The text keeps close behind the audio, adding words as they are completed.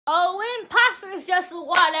Oh, imposters just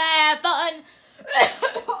wanna have fun.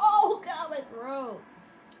 Oh God, my throat.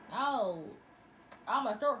 Oh,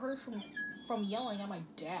 my throat hurts from yelling at my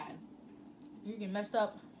dad. You can messed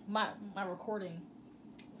up my recording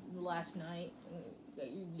last night.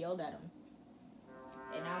 You yelled at him,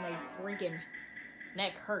 and now my freaking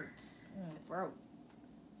neck hurts. My throat.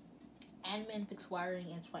 Admin, fix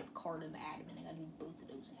wiring, and swipe card in the admin. I gotta do both of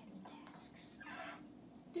those admin tasks.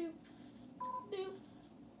 Doop.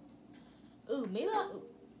 Ooh, maybe I'll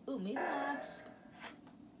ask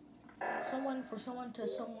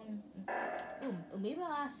maybe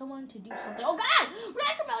I'll ask someone to do something. Oh God!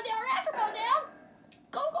 Reactor meltdown!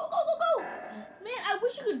 Go! Man, I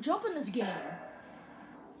wish you could jump in this game.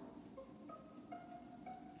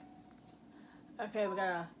 Okay, we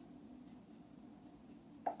gotta.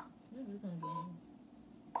 Open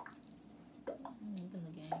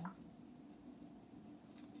the game.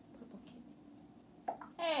 Purple kid.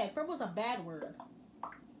 Hey, purple's a bad word.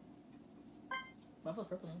 Buffalo's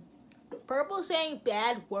purple. Purple's saying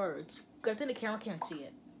bad words. Good thing the camera can't see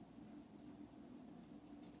it.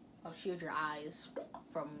 I'll shield your eyes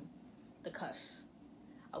from the cuss.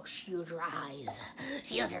 I'll shield your eyes.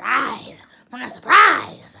 Shield your eyes from the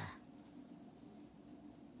surprise.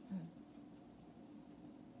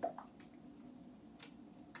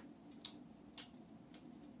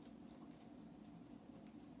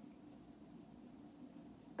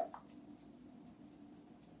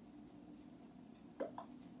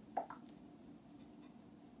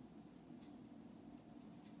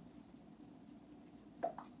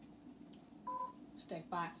 Stack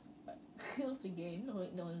box. Kill the game. No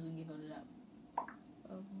one's gonna give it up.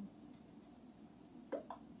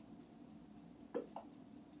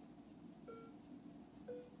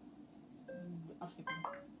 I'm skipping.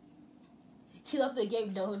 He left the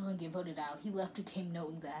game knowing he's gonna get voted out. He left the game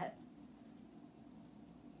knowing that.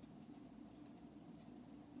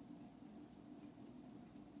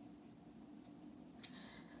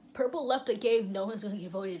 Purple left the game knowing he's gonna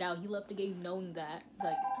get voted out. He left the game knowing that. He's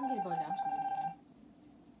like, I'm gonna get voted out. I'm just gonna leave the game.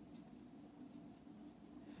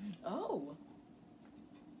 Oh.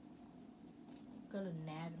 Got a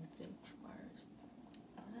nab and fix wires.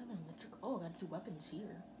 I have an electric. Oh, I got 2 weapons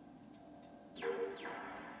here.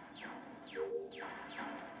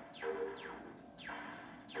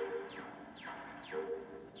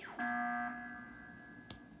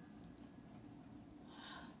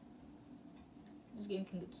 This game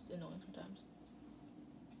can get annoying sometimes.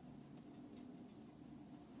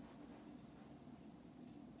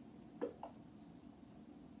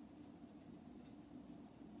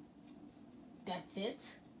 That's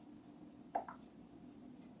it.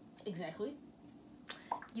 Exactly.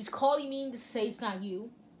 He's calling me to say it's not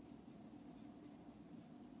you.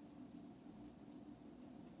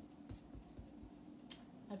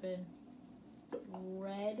 I've been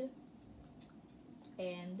red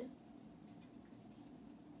and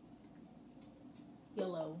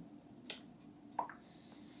yellow.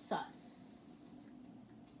 Sus.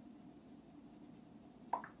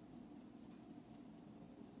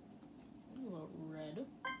 Red.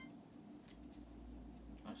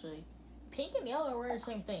 Actually, pink and yellow are the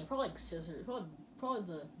same thing. Probably like scissors. Probably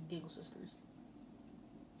the Giggle Sisters.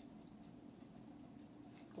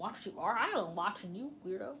 Watch you are. I'm not watching you,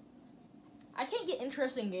 weirdo. I can't get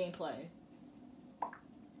interesting gameplay.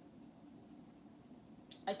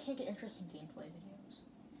 I can't get interesting gameplay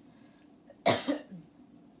videos.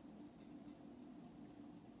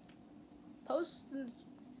 Post and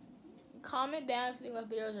comment down if you think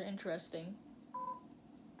my videos are interesting.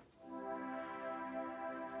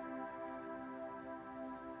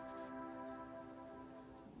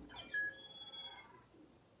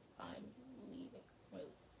 I'm leaving.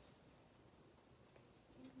 Wait.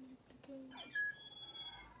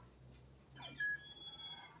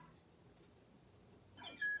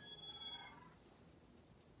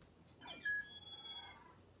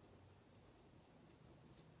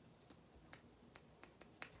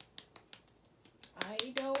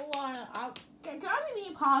 I don't wanna. Can I be the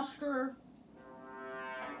imposter?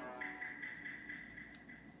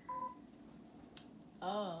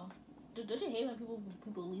 Oh. Don't you hate when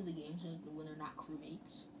people leave the games when they're not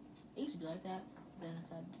crewmates? It used to be like that. Then I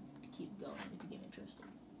decided to keep going, make the game interesting.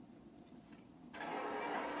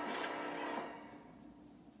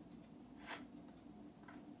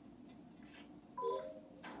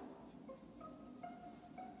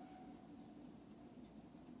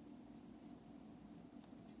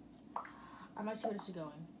 I might see where this is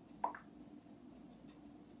going.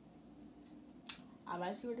 I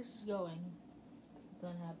might see where this is going.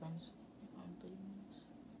 Then happens.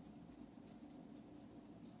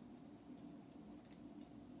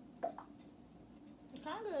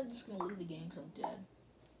 kind of just gonna leave the game because I'm dead.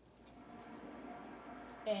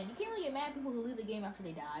 And you can't really get mad at people who leave the game after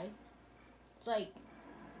they die. It's like,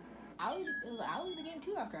 I'll leave the game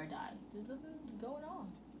too after I die. There's nothing going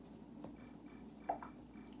on.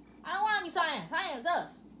 I don't want to be Cyan. Cyan's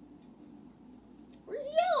us. Where's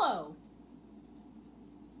Yellow?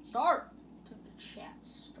 Start. To the chat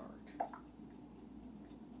start.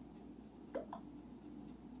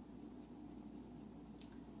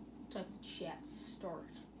 Type the chat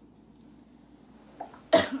start.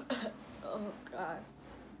 Oh god.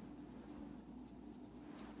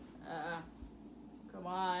 Come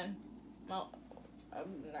on. No,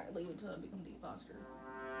 I'm not leaving until I become the imposter.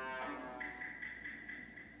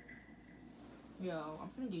 Yo, I'm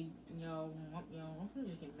finna get, I'm finna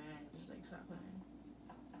just get mad and just like stop playing.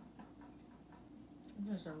 I'm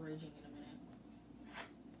gonna start raging in a minute.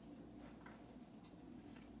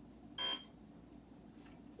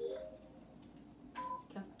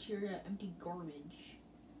 Cafeteria, empty garbage.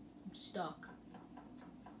 I'm stuck.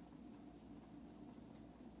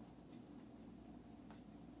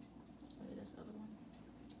 Wait, that's the other one.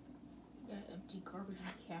 Yeah, empty garbage in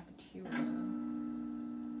the cafeteria.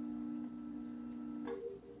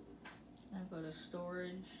 I go to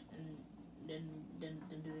storage and then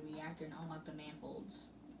do the reactor and unlock the manifolds.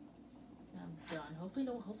 And I'm done. Hopefully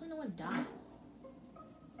no one dies.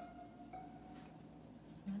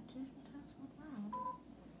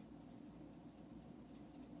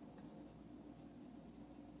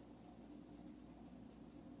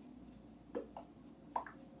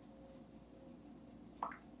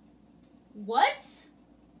 What?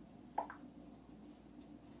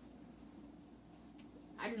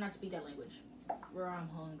 I do not speak that language. Bro, I'm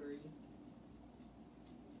hungry.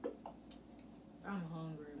 I'm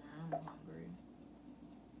hungry, man. I'm hungry.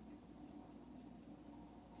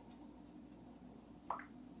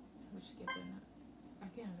 I'm skipping it. I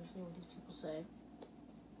can't understand what these people say.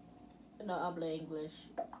 No habla English.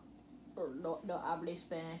 Or no habla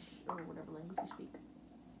Spanish. Or whatever language you speak.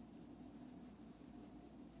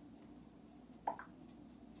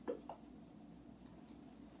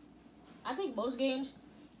 I think most games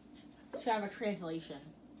should have a translation.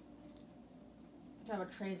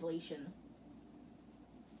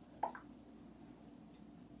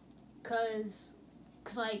 Cause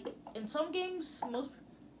like in some games,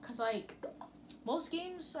 most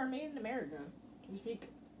games are made in America. We speak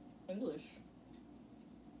English.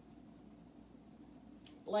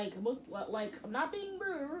 Like I'm not being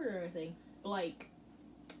rude or anything, but like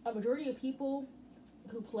a majority of people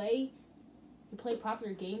who play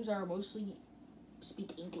popular games are mostly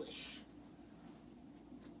speak English.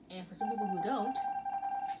 And for some people who don't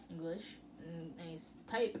English and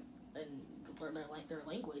type and learn their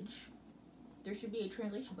language, there should be a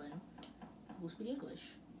translation button who speak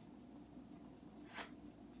English.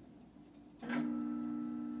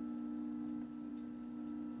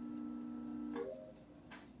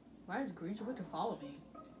 Why is Green so quick to follow me?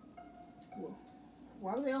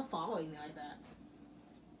 Why are they all following me like that?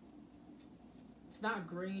 It's not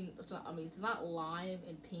green. It's not lime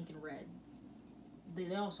and pink and red.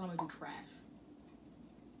 They all saw me do trash.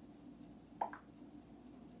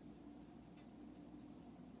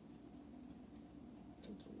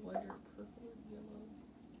 It's white or purple or yellow.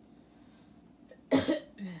 I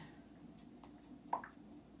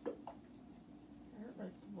hurt my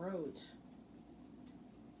throat.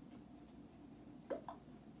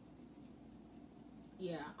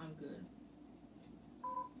 Yeah, I'm good.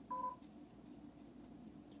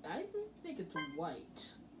 I think it's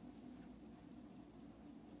white.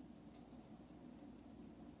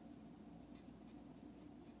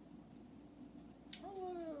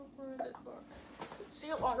 See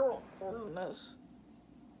how long we're recording this.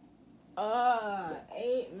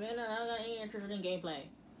 8 minutes. I'm not any interested in gameplay.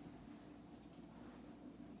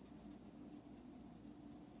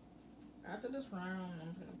 After this round, I'm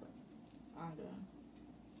just gonna play. I'm done.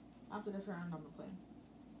 After this round, I'm gonna play.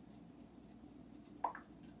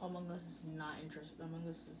 Among Us is not interested. Among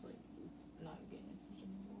Us is like not getting interested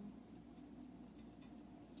anymore.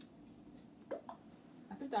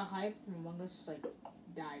 I think the hype from Among Us just like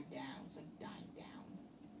died down. It's like dying down.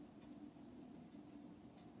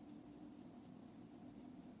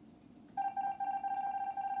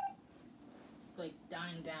 It's like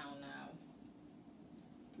dying down now.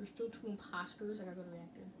 There's still 2 imposters. I gotta go to the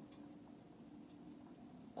reactor.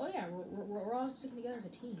 Oh yeah, we're all sticking together as a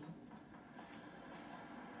team.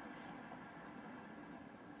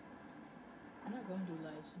 I'm not going to do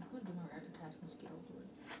lights. I'm going to do my reactor task and just get over it.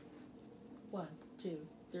 1, 2,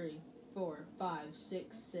 3, 4, 5,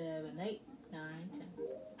 6, 7, 8, 9, 10.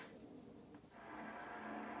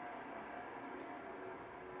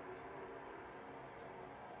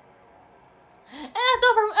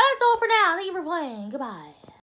 for playing. Goodbye.